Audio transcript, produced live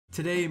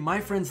Today, my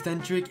friend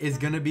Stentric is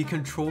gonna be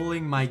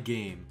controlling my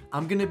game.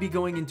 I'm gonna be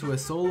going into a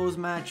solos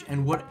match,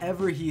 and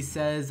whatever he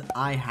says,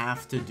 I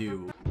have to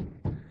do.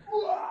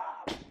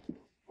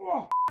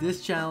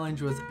 This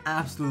challenge was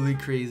absolutely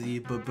crazy,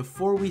 but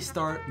before we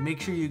start, make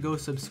sure you go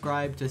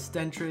subscribe to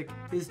Stentric.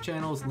 His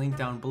channel is linked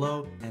down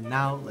below, and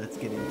now let's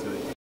get into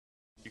it.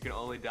 You can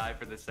only die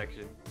for this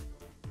section.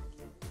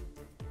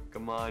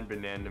 Come on,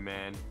 Banana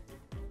Man.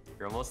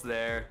 You're almost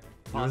there.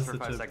 Pause for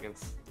 5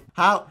 seconds.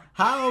 How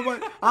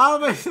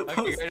am I supposed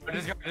Okay,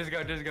 just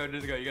go.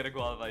 You gotta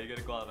qualify,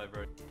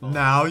 bro.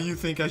 Now you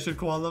think I should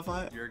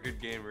qualify? You're a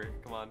good gamer.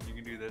 Come on, you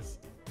can do this.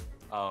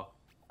 Oh,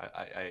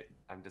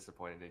 I'm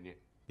disappointed in you.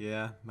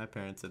 Yeah, my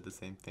parents said the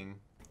same thing.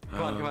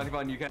 Come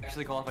on. You can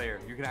actually qualify here.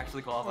 You can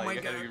actually qualify. Oh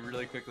you gotta do it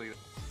really quickly.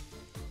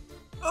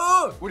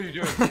 Oh! What are you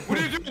doing? What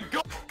are you doing?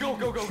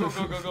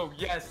 Go.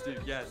 Yes,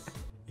 dude, yes.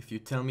 If you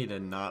tell me to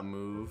not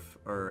move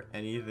or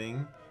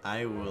anything,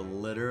 I will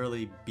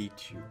literally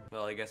beat you.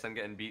 Well, I guess I'm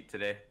getting beat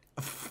today.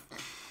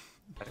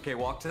 Okay,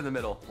 walk to the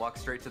middle. Walk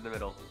straight to the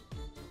middle.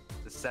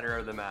 The center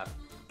of the map.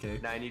 Okay.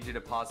 Now I need you to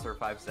pause for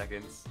 5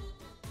 seconds.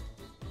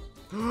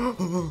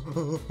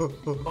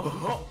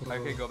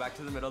 Okay, go back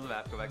to the middle of the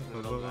map.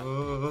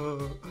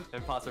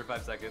 And pause for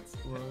 5 seconds.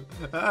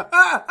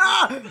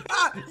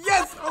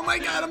 Yes! Oh my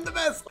god, I'm the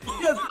best!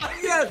 Yes!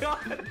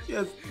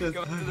 Yes! Go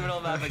back to the middle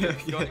of the map again.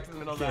 Go back to the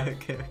middle of the map.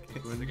 Okay.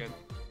 Once again.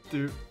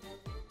 2,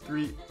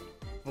 3,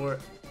 4,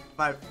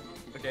 5.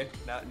 Okay,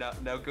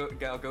 now go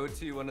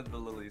to one of the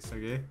lilies.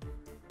 Okay.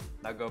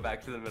 Now go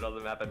back to the middle of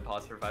the map and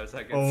pause for 5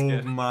 seconds.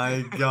 Oh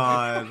my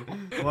god.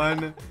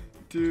 1,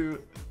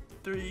 2,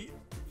 3,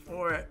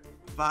 4,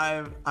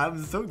 5.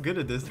 I'm so good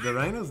at this. The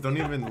rhinos don't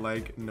even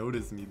like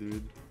notice me,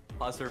 dude.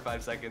 Pause for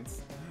 5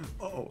 seconds.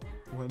 Oh,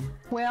 1.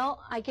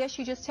 Well, I guess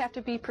you just have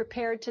to be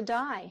prepared to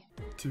die.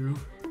 2,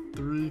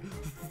 3,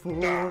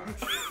 4,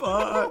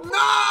 5.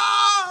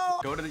 No!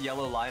 Go to the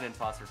yellow line and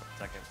toss for 5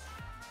 seconds.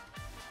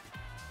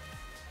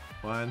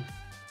 1,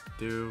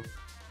 2,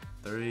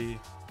 3,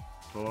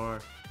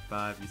 4,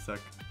 5. You suck.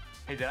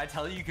 Hey, did I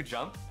tell you could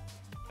jump?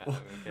 No,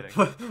 I'm kidding.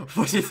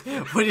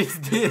 What is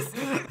this?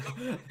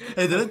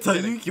 Hey, did I tell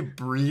you can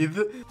breathe?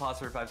 Pause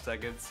for 5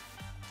 seconds.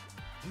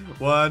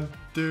 1,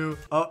 2,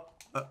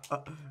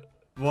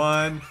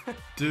 1,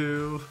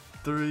 2,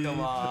 3, Come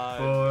on.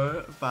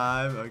 4,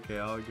 5. Okay,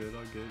 all good.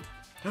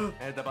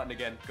 Hit that button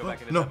again. Go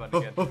back and hit that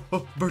button again.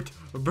 Oh,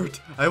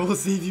 Bert, I will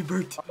save you,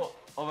 Bert.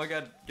 Oh my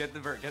god, get the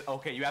Bert.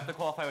 Okay, you have to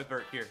qualify with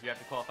Bert. Here, you have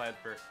to qualify with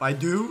Bert. I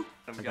do?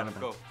 You gotta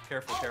go.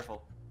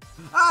 Careful.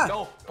 Ah!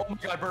 No! Oh my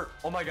god, Bert!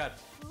 Oh my god!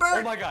 Bert!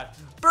 Oh my god!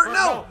 Bert,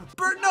 no!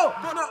 Bert, no!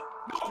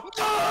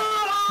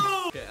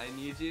 Okay, I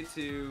need you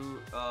to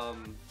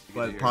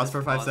What? Pause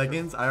for 5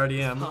 seconds? I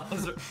already am.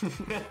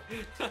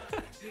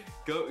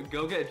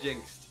 Go get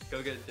jinxed.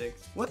 Go get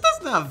jinxed. What?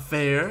 That's not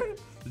fair.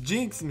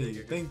 Jinx me.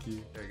 Thank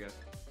you. There you go.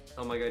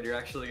 Oh my god, you're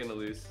actually gonna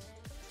lose.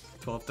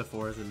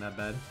 12-4 isn't that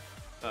bad.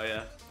 Oh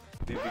yeah.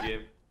 Leave the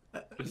game.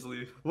 Just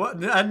leave. What?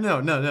 No.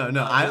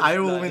 I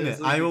will win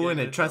it. I will win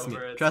it. Trust me.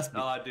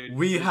 Oh, dude,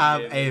 We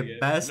have a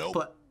best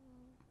play.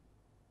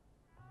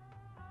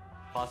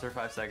 Pause for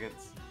 5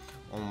 seconds.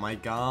 Oh my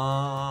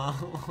god.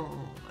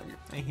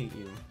 I hate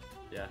you.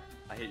 Yeah,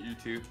 I hate you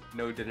too.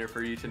 No dinner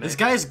for you tonight. This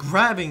guy's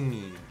grabbing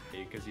me.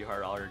 Because you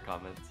heard all your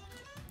comments.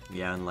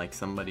 Yeah, and like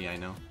somebody I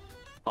know.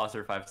 Pause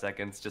for 5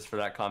 seconds just for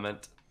that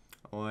comment.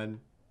 1,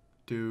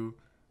 2,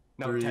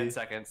 No, 3, 10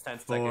 seconds. 10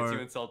 4, seconds. You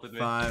insulted me.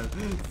 5,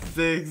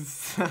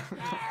 6.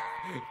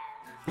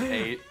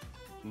 8,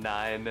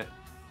 9,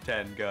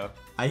 10. Go.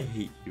 I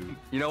hate you.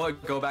 You know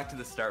what? Go back to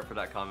the start for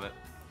that comment.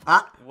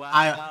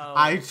 Wow.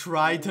 I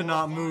tried to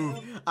not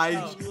move.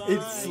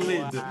 It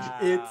slid. Wow.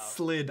 It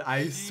slid.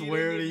 I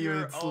swear to you,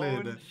 it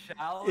slid.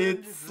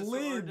 It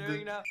slid.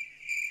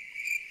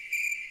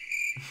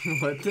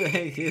 What the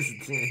heck is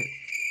this?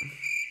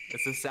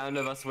 It's the sound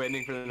of us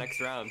waiting for the next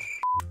round.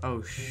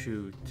 Oh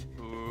shoot.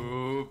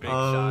 Ooh, big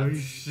Oh shots.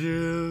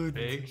 shoot.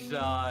 Big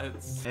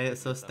shots. Hey,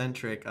 so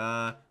Stentric,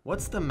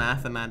 what's the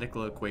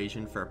mathematical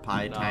equation for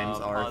pi times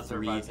pause for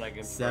 3, 5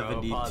 seconds,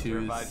 72, Pause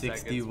for 5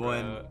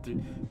 61,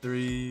 seconds,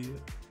 3,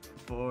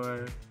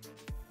 4,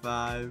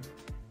 5.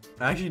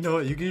 Actually, no,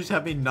 you can just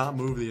have me not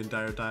move the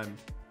entire time.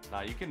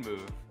 Nah, you can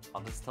move.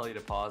 I'll just tell you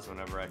to pause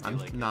whenever I feel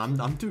like it.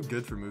 I'm too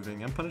good for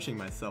moving. I'm punishing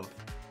myself.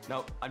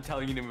 No, I'm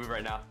telling you to move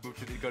right now. Go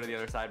to the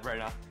other side right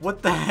now.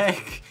 What the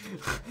heck?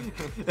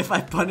 If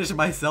I punish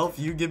myself,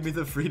 you give me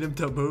the freedom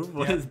to move?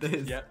 What is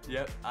this?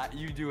 Yep.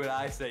 You do what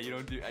I say.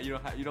 You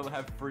don't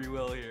have free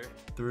will here.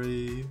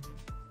 3,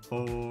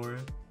 4,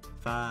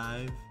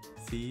 5.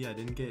 See, I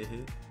didn't get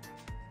hit.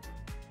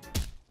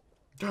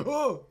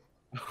 Oh!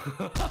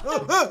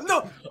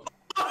 No!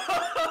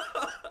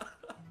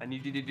 I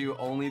need you to do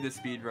only the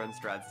speedrun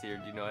strats here.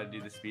 Do you know how to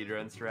do the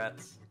speedrun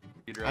strats?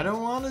 I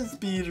don't want to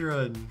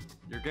speedrun.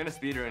 You're gonna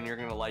speedrun, you're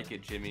gonna like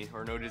it, Jimmy,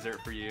 or no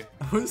dessert for you.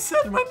 Who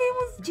said my name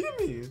was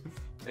Jimmy?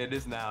 It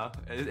is now.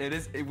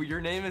 Your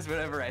name is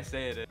whatever I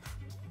say it is.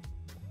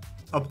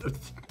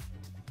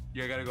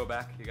 You gotta go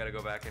back. You gotta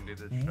go back and do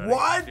the.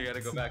 What? You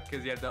gotta go back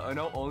because you have to. Oh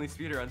no, only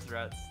speedruns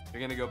threats.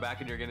 You're gonna go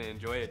back and you're gonna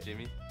enjoy it,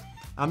 Jimmy.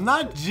 I'm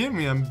not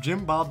Jimmy. I'm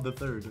Jim Bob the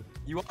Third.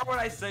 You are what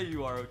I say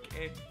you are,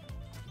 okay?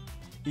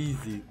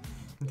 Easy.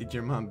 Did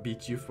your mom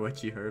beat you for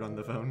what you heard on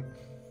the phone?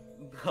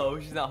 No,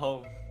 she's not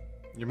home.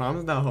 Your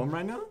mom's not home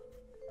right now?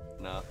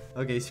 No.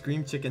 Okay,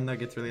 scream chicken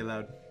nuggets really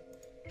loud.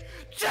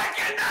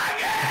 Chicken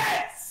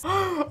nuggets!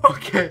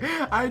 Okay,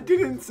 I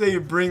didn't say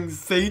bring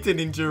Satan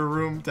into your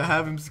room to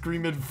have him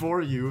scream it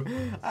for you.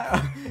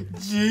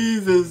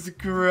 Jesus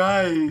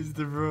Christ,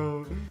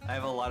 bro. I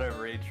have a lot of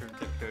rage from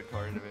Tiptoe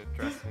Tournament,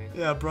 trust me.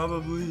 Yeah,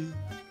 probably.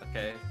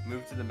 Okay,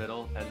 move to the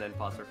middle and then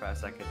pause for 5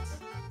 seconds.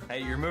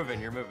 Hey, you're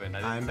moving.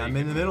 I'm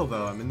in the middle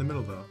though. I'm in the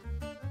middle though.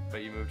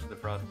 But you moved to the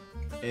front.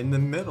 In the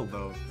middle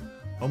though.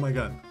 Oh my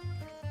god.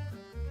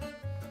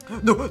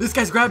 No, this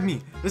guy's grabbed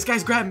me. This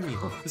guy's grabbed me.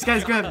 This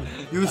guy's grabbed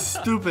me. You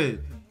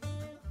stupid.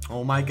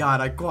 Oh my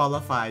god, I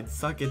qualified.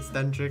 Suck it,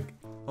 Stentric.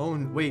 Oh,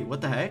 wait,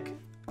 what the heck?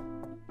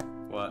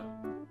 What?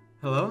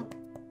 Hello?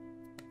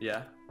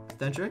 Yeah?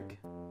 Stentric?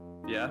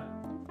 Yeah?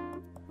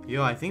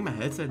 Yo, I think my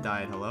headset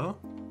died. Hello?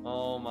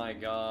 Oh my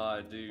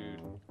god,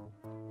 dude.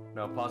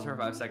 No, pause for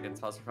 5 seconds.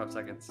 Pause for 5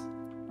 seconds.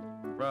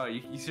 Bro,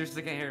 you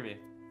seriously can't hear me.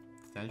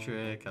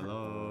 Stentric,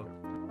 hello.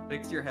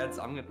 Fix your heads.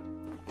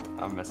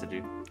 I'll message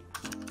you.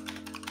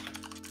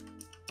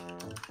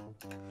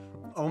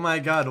 Oh my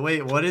god,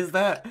 wait, what is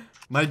that?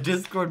 My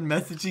Discord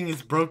messaging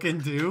is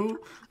broken too?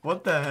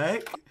 What the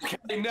heck? No,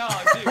 dude, no.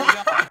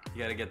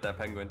 You gotta get that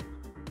penguin.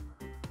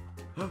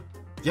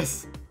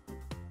 Yes!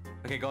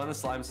 Okay, go on the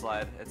slime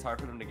slide. It's hard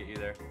for them to get you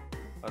there.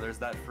 Oh, there's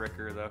that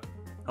fricker though.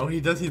 Oh,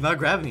 he's not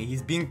grabbing me.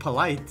 He's being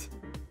polite.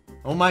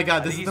 Oh my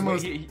god, this is the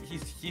most...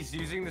 He's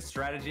using the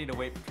strategy to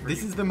wait for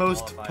This you is to the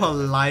most qualify.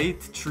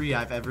 polite tree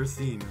I've ever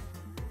seen.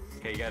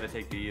 Okay, you gotta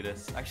take the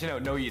Edis. Actually,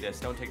 no Edis.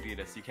 Don't take the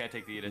Edis. You can't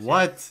take the Edis.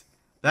 What?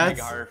 Make it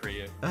harder for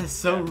you. That's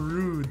so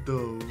rude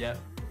though. Yep.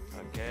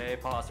 Okay,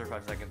 pause for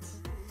 5 seconds.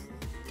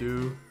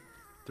 2,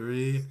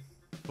 3,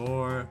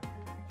 4,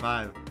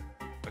 5.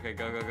 Okay,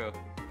 go. Yep,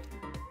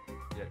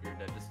 you're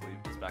dead. Just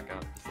leave. Just back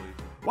out. Just leave.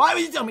 Why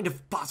would you tell me to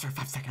pause for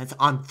 5 seconds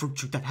on fruit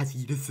shoot that has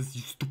Edis,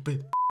 you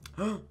stupid?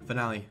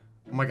 Finale.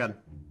 Oh my god.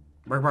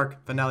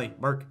 Bark. Finale.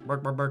 Bark.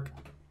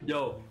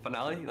 Yo,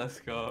 finale? Let's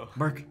go.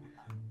 Bark.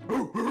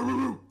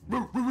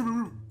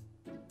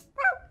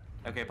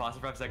 Okay, pause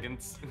for 5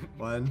 seconds.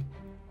 1,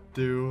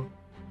 2,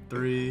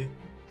 3,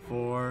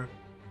 4,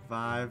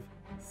 5,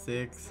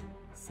 6,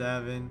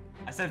 7.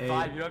 I said 8,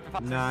 5. You don't have to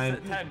pause.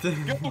 9, 10.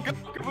 10. Go,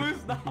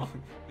 Caboose, no.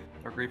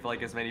 Or grief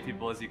like as many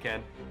people as you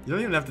can. You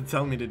don't even have to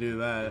tell me to do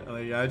that.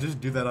 Like, I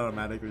just do that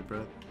automatically,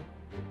 bro.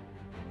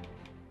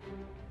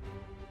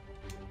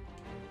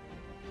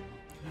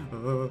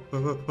 Oh,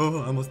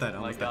 I almost died.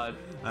 Oh my god.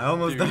 I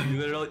almost died. You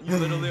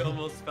literally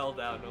almost fell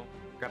down. No.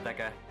 Grab that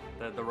guy.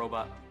 The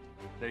robot.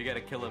 There, you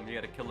gotta kill him.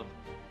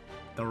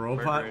 The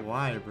robot? Murder him.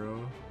 Why,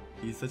 bro?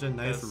 He's such a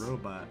nice Yes.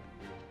 robot.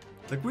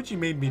 Look what you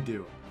made me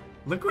do.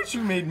 Look what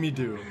you made me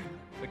do.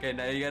 Okay,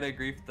 now you gotta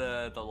grief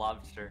the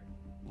lobster.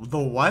 The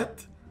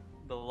what?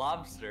 The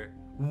lobster.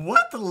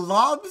 What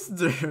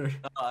lobster?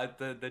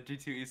 The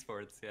G2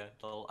 esports, yeah.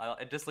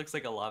 It just looks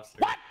like a lobster.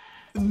 What?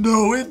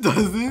 No, it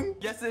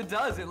doesn't. Yes, it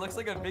does. It looks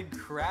like a big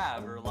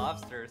crab or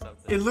lobster or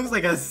something. It looks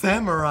like a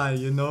samurai,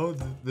 you know,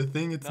 the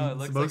thing it's No, it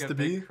looks supposed like to a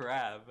be. big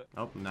crab.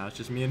 Oh, now it's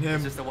just me and him.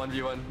 It's just a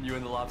 1v1, you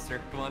and the lobster.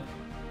 Come on.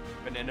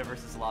 Banana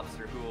versus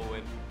lobster, who will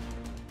win?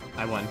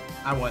 I won.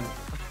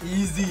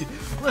 Easy.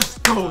 Let's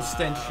go,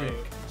 Stentric.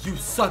 You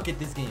suck at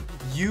this game.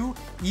 You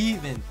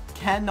even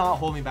cannot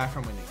hold me back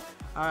from winning.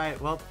 Alright,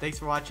 well, thanks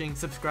for watching.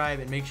 Subscribe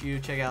and make sure you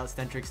check out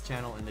Stentric's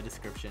channel in the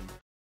description.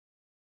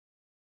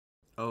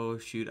 Oh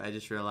shoot, I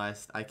just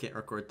realized I can't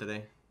record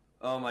today.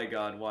 Oh my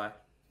god, why?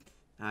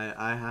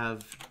 I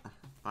have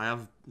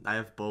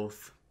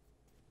both.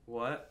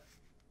 What?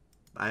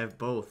 I have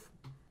both.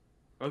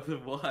 Both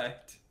of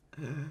what?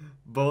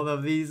 Both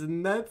of these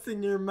nuts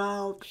in your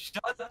mouth.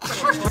 Shut up!